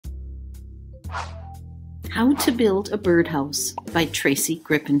How to Build a Birdhouse by Tracy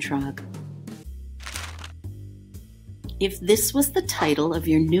Grippentrog. If this was the title of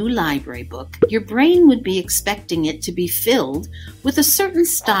your new library book, your brain would be expecting it to be filled with a certain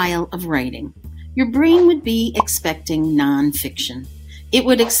style of writing. Your brain would be expecting nonfiction. It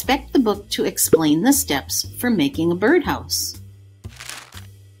would expect the book to explain the steps for making a birdhouse.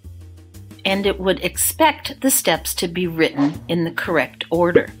 And it would expect the steps to be written in the correct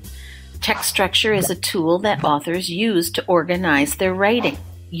order. Text structure is a tool that authors use to organize their writing.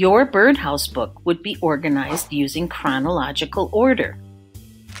 Your birdhouse book would be organized using chronological order.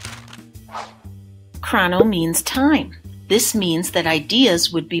 Chrono means time. This means that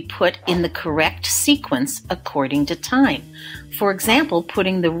ideas would be put in the correct sequence according to time. For example,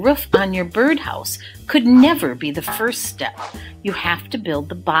 putting the roof on your birdhouse could never be the first step. You have to build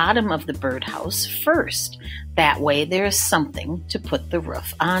the bottom of the birdhouse first. That way there is something to put the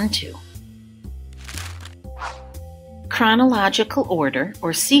roof onto. Chronological order,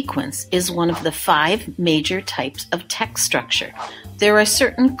 or sequence, is one of the 5 major types of text structure. There are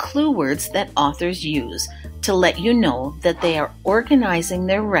certain clue words that authors use to let you know that they are organizing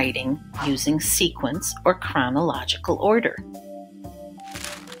their writing using sequence or chronological order.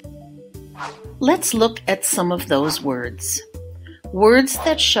 Let's look at some of those words. Words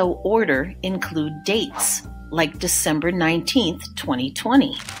that show order include dates, like December 19th,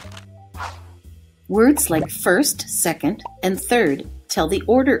 2020. Words like first, second, and third tell the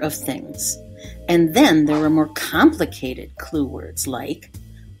order of things. And then there are more complicated clue words like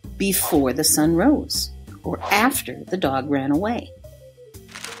before the sun rose or after the dog ran away.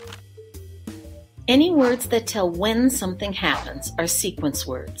 Any words that tell when something happens are sequence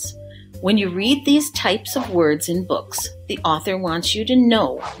words. When you read these types of words in books, the author wants you to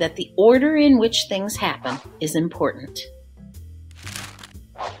know that the order in which things happen is important.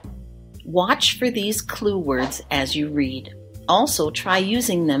 Watch for these clue words as you read. Also, try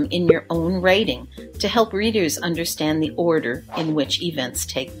using them in your own writing to help readers understand the order in which events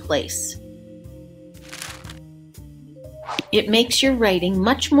take place. It makes your writing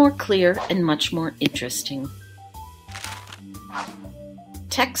much more clear and much more interesting.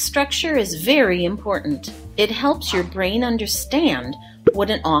 Text structure is very important. It helps your brain understand what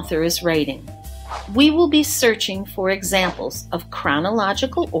an author is writing. We will be searching for examples of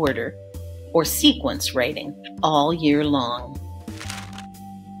chronological order or sequence writing all year long.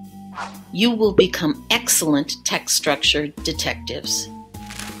 You will become excellent text structure detectives.